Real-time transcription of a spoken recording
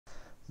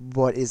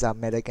What is up,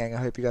 MedoGang?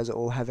 I hope you guys are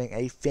all having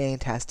a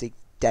fantastic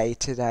day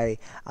today.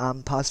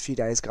 Past few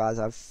days, guys,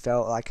 I've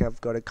felt like I've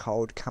got a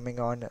cold coming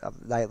on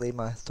lately.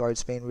 My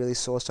throat's been really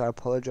sore, so I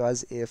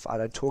apologize if I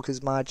don't talk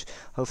as much.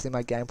 Hopefully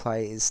my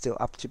gameplay is still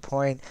up to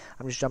point.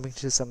 I'm just jumping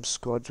to some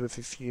squads with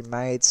a few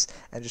mates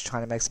and just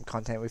trying to make some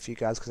content with you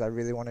guys because I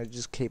really want to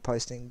just keep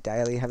posting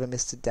daily. Haven't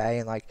missed a day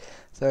in like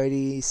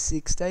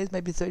 36 days,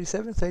 maybe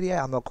 37, 38.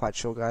 I'm not quite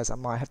sure, guys. I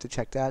might have to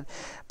check that.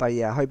 But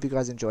yeah, I hope you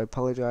guys enjoy.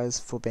 Apologize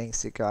for being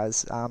sick,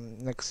 guys.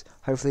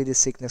 Hopefully this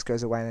sickness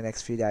goes away in the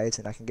next few days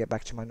and I can get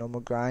back to my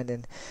normal grind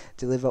and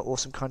deliver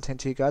awesome content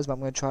to you guys. But I'm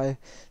going to try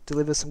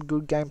deliver some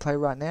good gameplay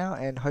right now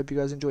and hope you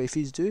guys enjoy. If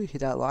you do,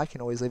 hit that like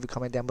and always leave a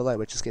comment down below.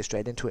 Let's just get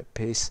straight into it.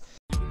 Peace.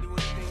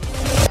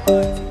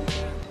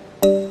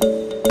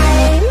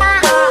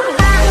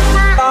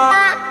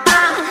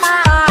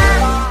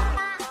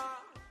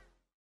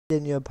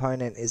 Your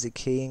opponent is a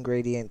key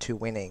ingredient to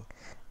winning.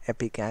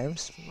 Epic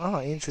Games.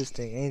 Oh,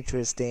 interesting.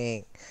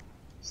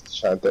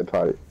 Shine third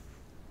party.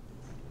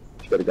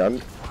 You got a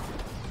gun?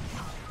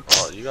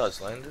 Oh, you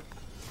guys landed?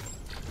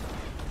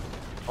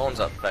 That one's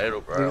up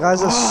fatal, bro. You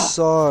guys are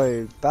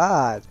so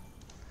bad.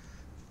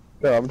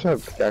 No, I'm trying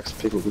to pickaxe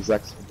people because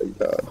Zach's a big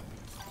card.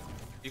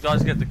 You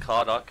guys get the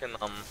card, I can,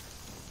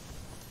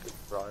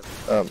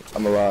 right.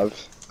 I'm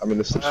alive. I'm in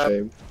the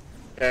stream.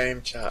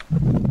 Game chat.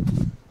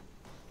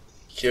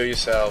 Kill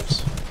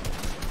yourselves.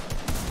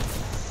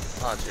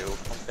 Ah, Jill,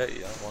 I'll get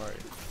you, don't worry.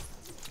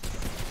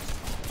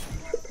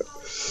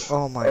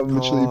 Oh my I'm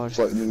literally god.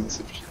 floating in the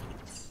stream.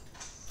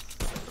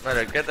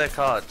 Medo, get their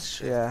cards.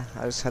 Shit. Yeah,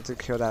 I just had to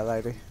kill that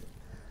lady.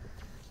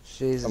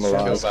 Jesus, I'm she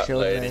alive. almost Kill that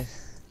killed lady. me.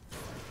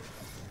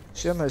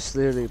 She almost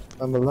literally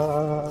I'm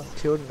alive,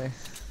 killed me.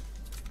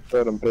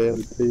 but I'm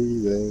barely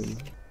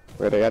breathing.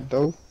 Where they at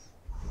though?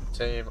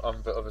 Team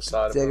on the other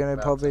side of They're the gonna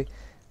mountain. probably...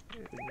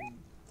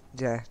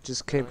 Yeah,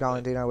 just keep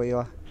going, Dino, where you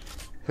are.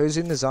 Who's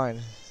in the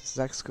zone?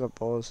 Zach's got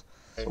balls.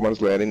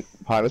 Someone's landing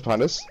behind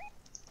us.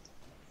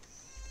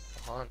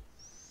 Behind.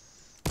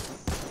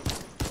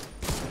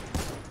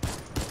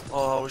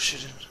 Oh, we're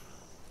shooting.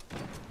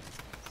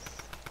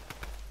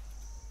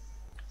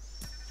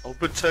 I'll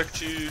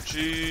protect you,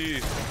 G.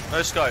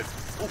 No scope.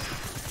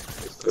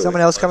 Oof.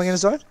 Someone else coming in the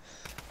zone?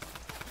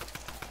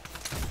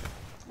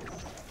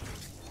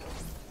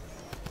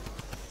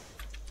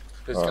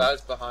 There's Oh.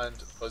 guys behind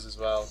us as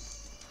well.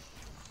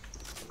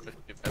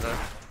 You better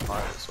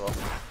hide as well.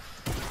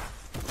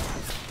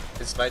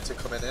 His mates are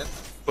coming in.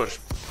 Push.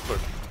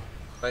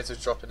 Mates are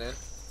dropping in.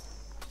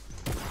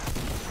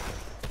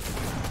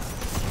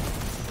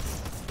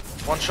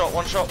 One shot.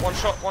 Watch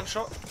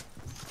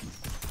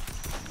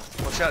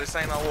out, he's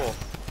staying in that wall.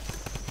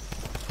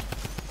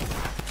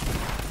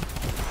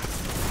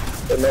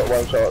 They're not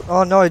one shot.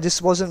 Oh no,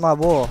 this wasn't my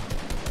war.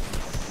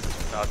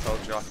 No, I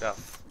told you, I fell.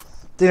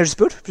 Dino, just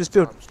build.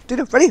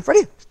 Dino, ready.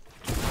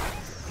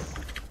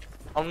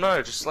 Oh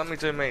no, just let me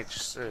do me.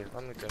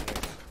 Let me do me.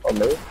 On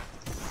me?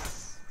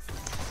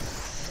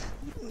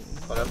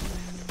 On him.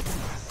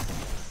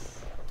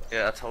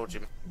 Yeah, I told you.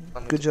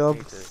 Let me Good do job.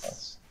 me, dude.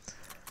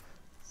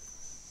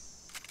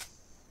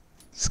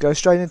 Just go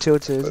straight into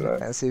tilted Hello.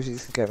 and see if you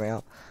can get me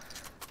out.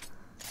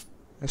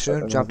 I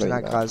shouldn't have jumped in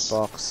that guy's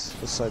box.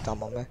 It was so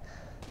dumb on me.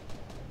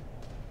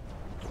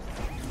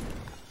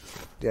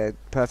 Yeah,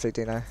 perfect,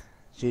 Dino.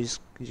 You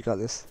got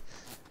this.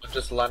 I've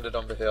just landed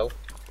on the hill.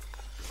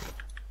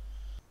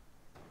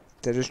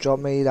 They just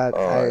dropped me that.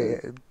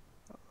 Oh.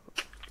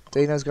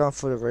 Dino's going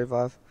for the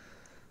revive.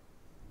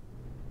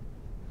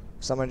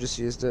 Someone just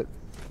used it.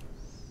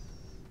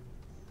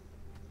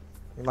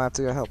 You might have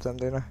to go help them,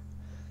 Dino.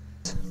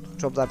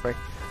 Drop that brick.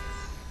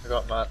 I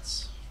got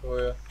mats for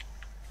you.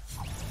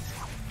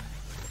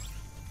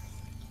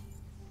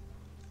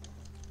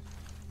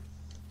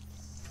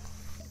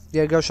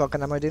 Yeah, go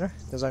shotgun ammo, Dino.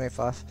 There's only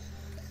 5.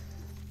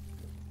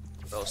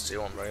 I'll see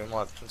one, bro. You might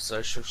have some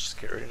social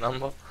security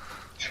number.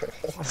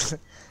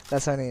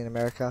 That's only in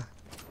America.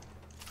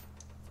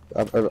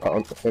 I'm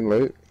in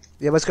loot.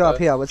 Yeah, let's go up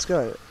here. Let's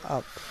go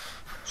up.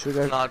 Should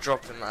we go? Nah,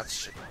 drop in that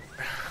shit.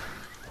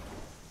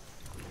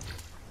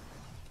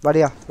 Right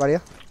here.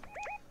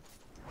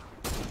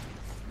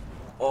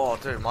 Oh,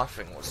 dude, my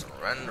thing wasn't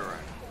rendering.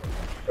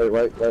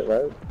 Wait.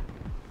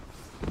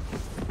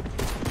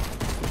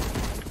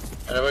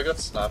 Anyway, got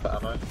sniper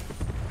ammo.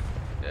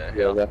 Yeah,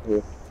 Yeah, yeah. they're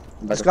here.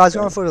 This guy's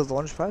going for the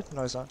launch pad?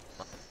 No, he's not.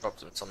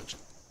 Dropped him some.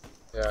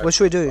 Yeah. What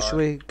should we do? fine. Should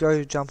we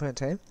go jump in a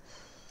team?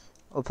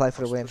 Or play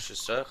for the win? Push the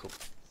circle.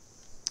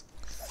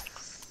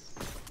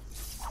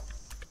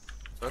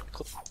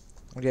 Circle.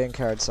 I'm getting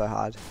carried so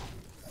hard.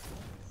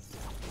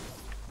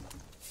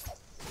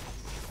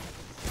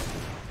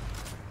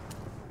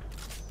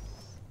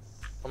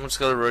 I'm just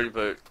gonna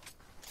reboot.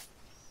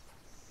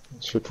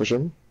 Should we push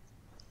him?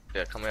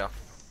 Yeah, come here.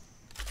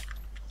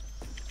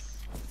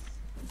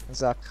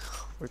 Zach,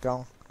 we're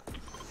going.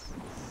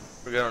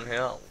 We're going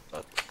here.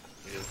 That's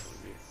beautiful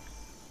view.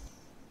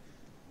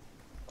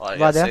 Oh, Right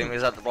yeah, there. see him?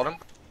 He's at the bottom.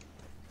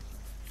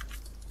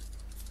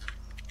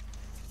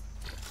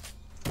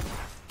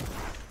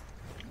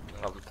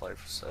 I haven't played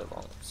for so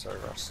long, I'm so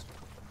rusty.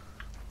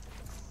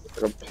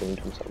 I got pinged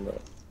from somewhere.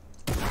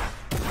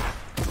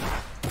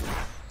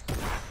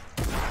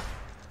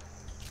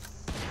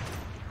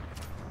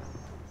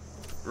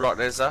 Right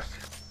there, Zach.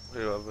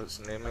 Whoever's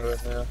near me.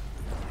 Right now.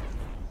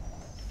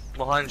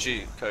 Behind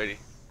you, Cody.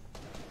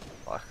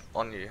 Like,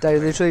 on you. They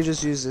literally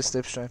just use this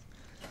slipstream.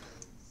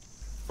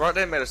 Right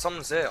there, Meta.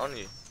 Someone's there, on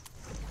you.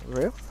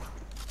 Real?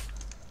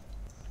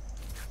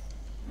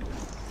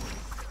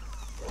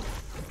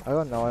 I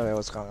got no idea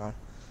what's going on.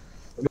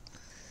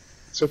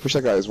 Let's go push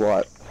that guy who's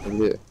white. Over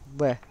here.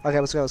 Where? Okay,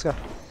 let's go, let's go.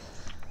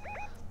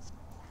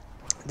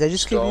 They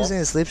just keep Go. using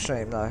the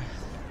slipstream though.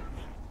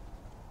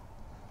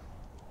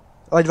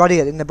 Oh, right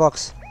here, in the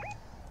box.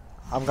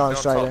 I'm going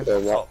Stay on straight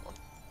top, in. Yeah, top.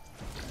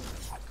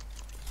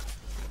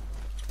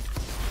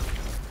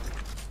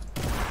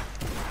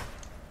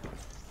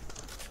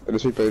 I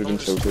just rebooted and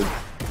tilted.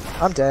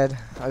 I'm dead.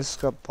 I just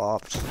got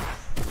bopped.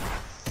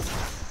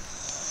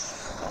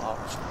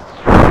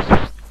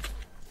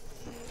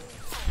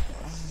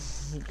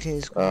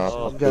 Jeez,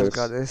 Oh, you guys yes.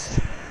 got this.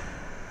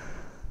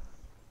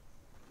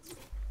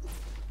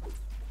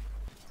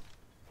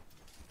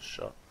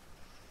 Shot.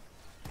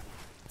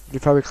 You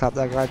probably clapped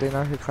that guy,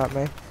 Dino, who clapped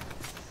me.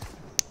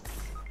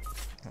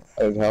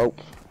 I need help.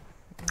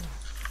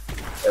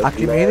 Our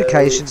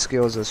communication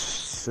skills are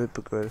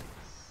super good.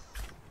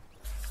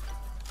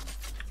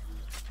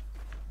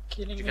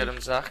 Did you get him,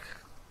 Zach?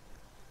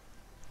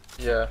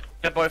 Yeah.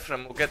 Get both of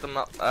them. We'll get them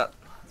up at.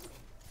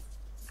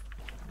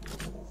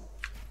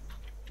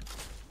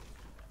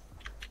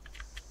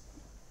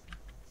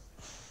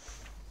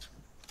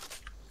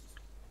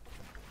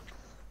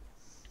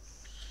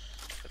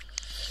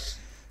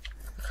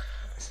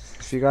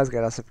 If you guys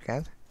get us up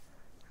again,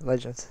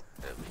 legends.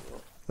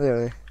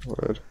 Literally.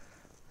 Word.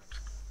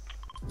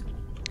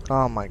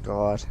 Oh my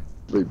god.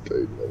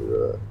 Reboot.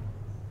 Maybe,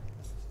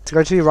 To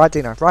go to your right,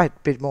 Dino. Right,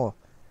 bit more.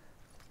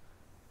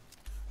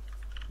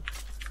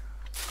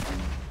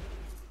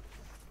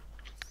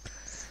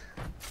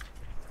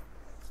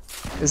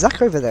 Is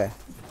Zach over there?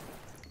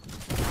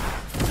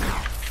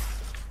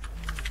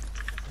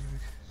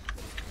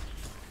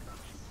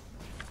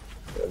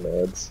 Yeah,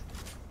 nerds.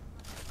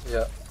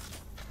 Yeah.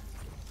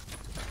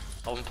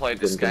 I haven't played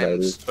this Getting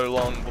game in promoted. so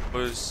long,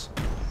 boys.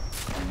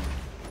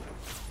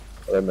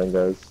 And then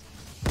goes.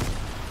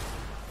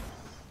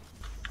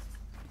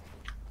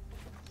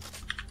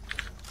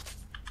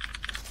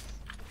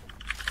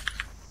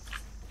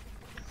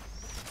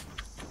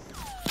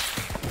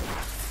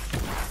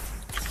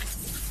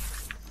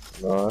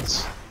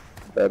 Nice.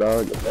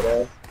 Better, get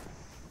better.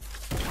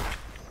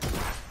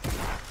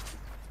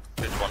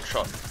 Good one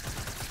shot.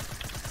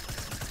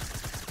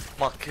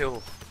 My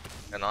kill.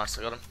 Yeah, nice.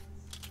 I got him.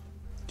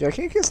 Do you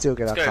reckon you can still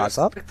get our Let's go. cards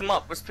Let's up? pick them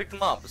up. Let's pick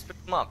them up. Let's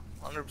pick them up.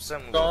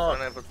 100%. We'll Go on.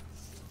 go whenever.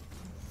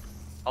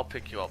 I'll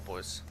pick you up,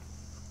 boys.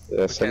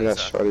 Yeah, send me that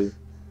Zach. shotty.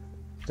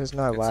 There's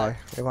no It's way. like-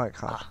 It won't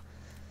come. Ah.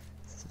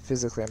 It's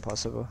physically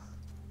impossible.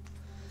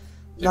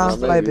 Yeah, No,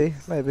 maybe.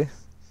 maybe.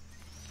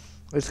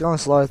 It's going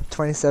slow.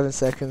 27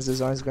 seconds. The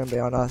zone's going to be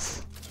on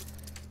us.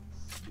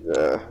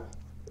 Yeah.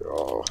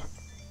 Oh.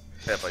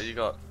 Yeah, but you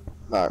got.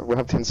 No, we'll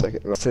have 10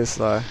 seconds. It's too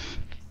slow.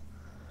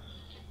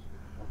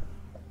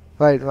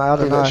 Wait, mate, I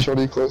don't Have that know.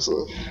 shotty closer.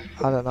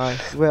 I don't know.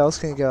 Where else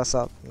can you get us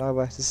up? No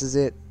way. This is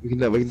it. We can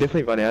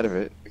definitely run out of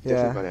it. We can Yeah.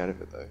 definitely run out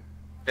of it though.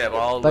 Yeah, but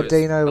I'll But lose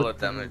Dino bullet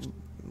damage.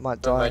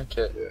 might Don't die. make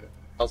it. Yeah.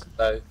 I'll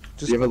say.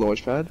 Do you have a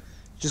launch pad?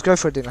 Just go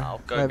for it, Dino.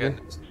 I'll go Maybe. get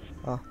it.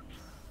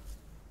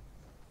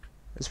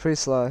 It's pretty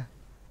slow.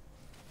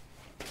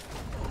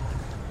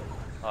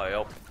 Oh,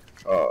 yep.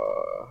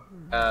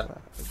 And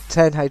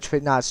 10 HP.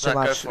 Nah, it's too No, go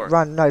much. for it.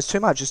 Run. No, it's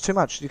too much. It's too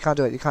much. You can't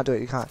do it. You can't do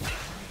it. You can't.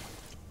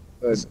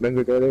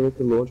 Mango, go there with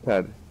the launch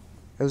pad.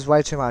 It was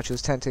way too much. It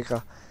was 10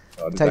 ticker.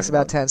 Oh, It takes back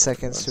about up. 10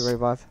 seconds to Nice.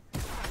 revive.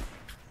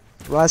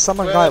 Why is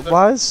someone Where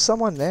Why is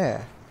someone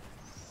there?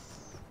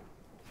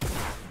 This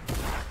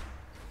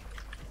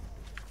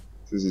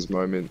is his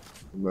moment.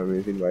 The moment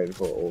he's been waiting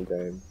for all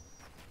game.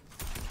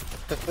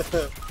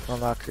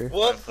 Unlucky.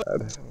 what the?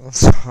 Bad.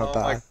 It's not Oh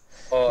my bad.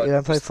 god. You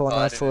don't play just Fortnite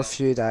died for a in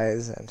few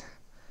days and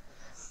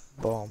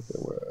boom. The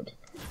word.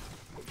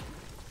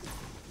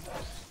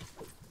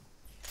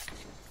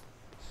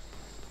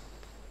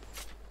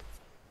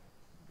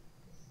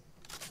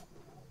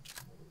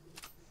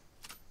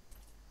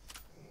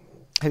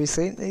 Have you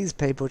seen these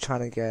people trying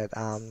to get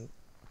a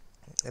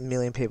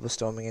million people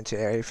storming into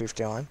Area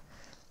 51?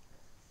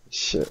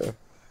 Sure.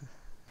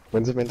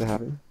 When's it meant to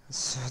happen?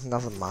 It's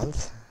another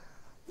month.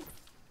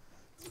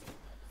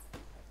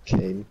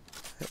 Keen.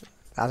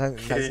 I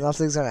don't.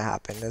 Nothing's gonna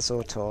happen. It's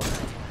all talk.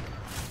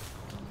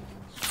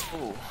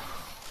 Ooh.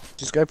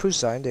 Just go push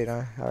zone,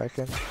 Dino. I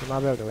reckon you might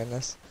be able to win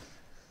this.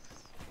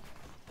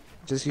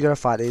 Just you gotta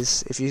fight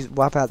these. If you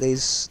wipe out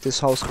this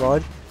whole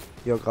squad,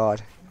 you're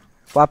god.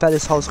 Wipe out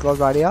this whole squad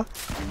right here.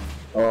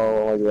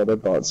 Oh my god, they're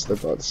bots,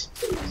 please.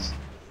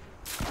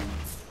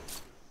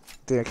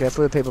 Dino,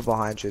 careful with the people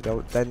behind you.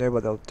 They know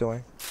what they're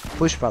doing.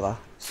 Push, brother.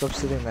 Stop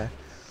sitting there.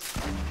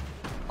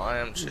 I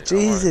am shit.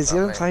 Jesus, you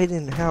haven't played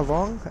in how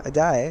long? A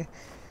day?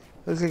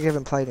 Looks like you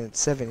haven't played in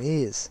 7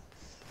 years.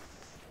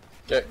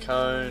 Get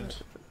coned.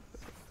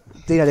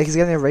 Dino, he's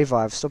getting a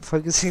revive. Stop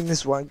focusing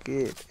this one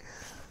kid.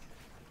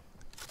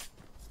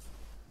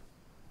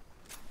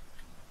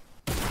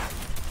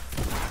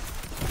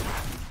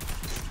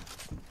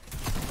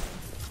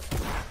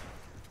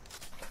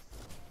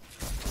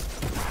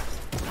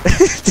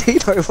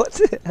 Dino, what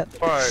the hell?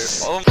 Bro,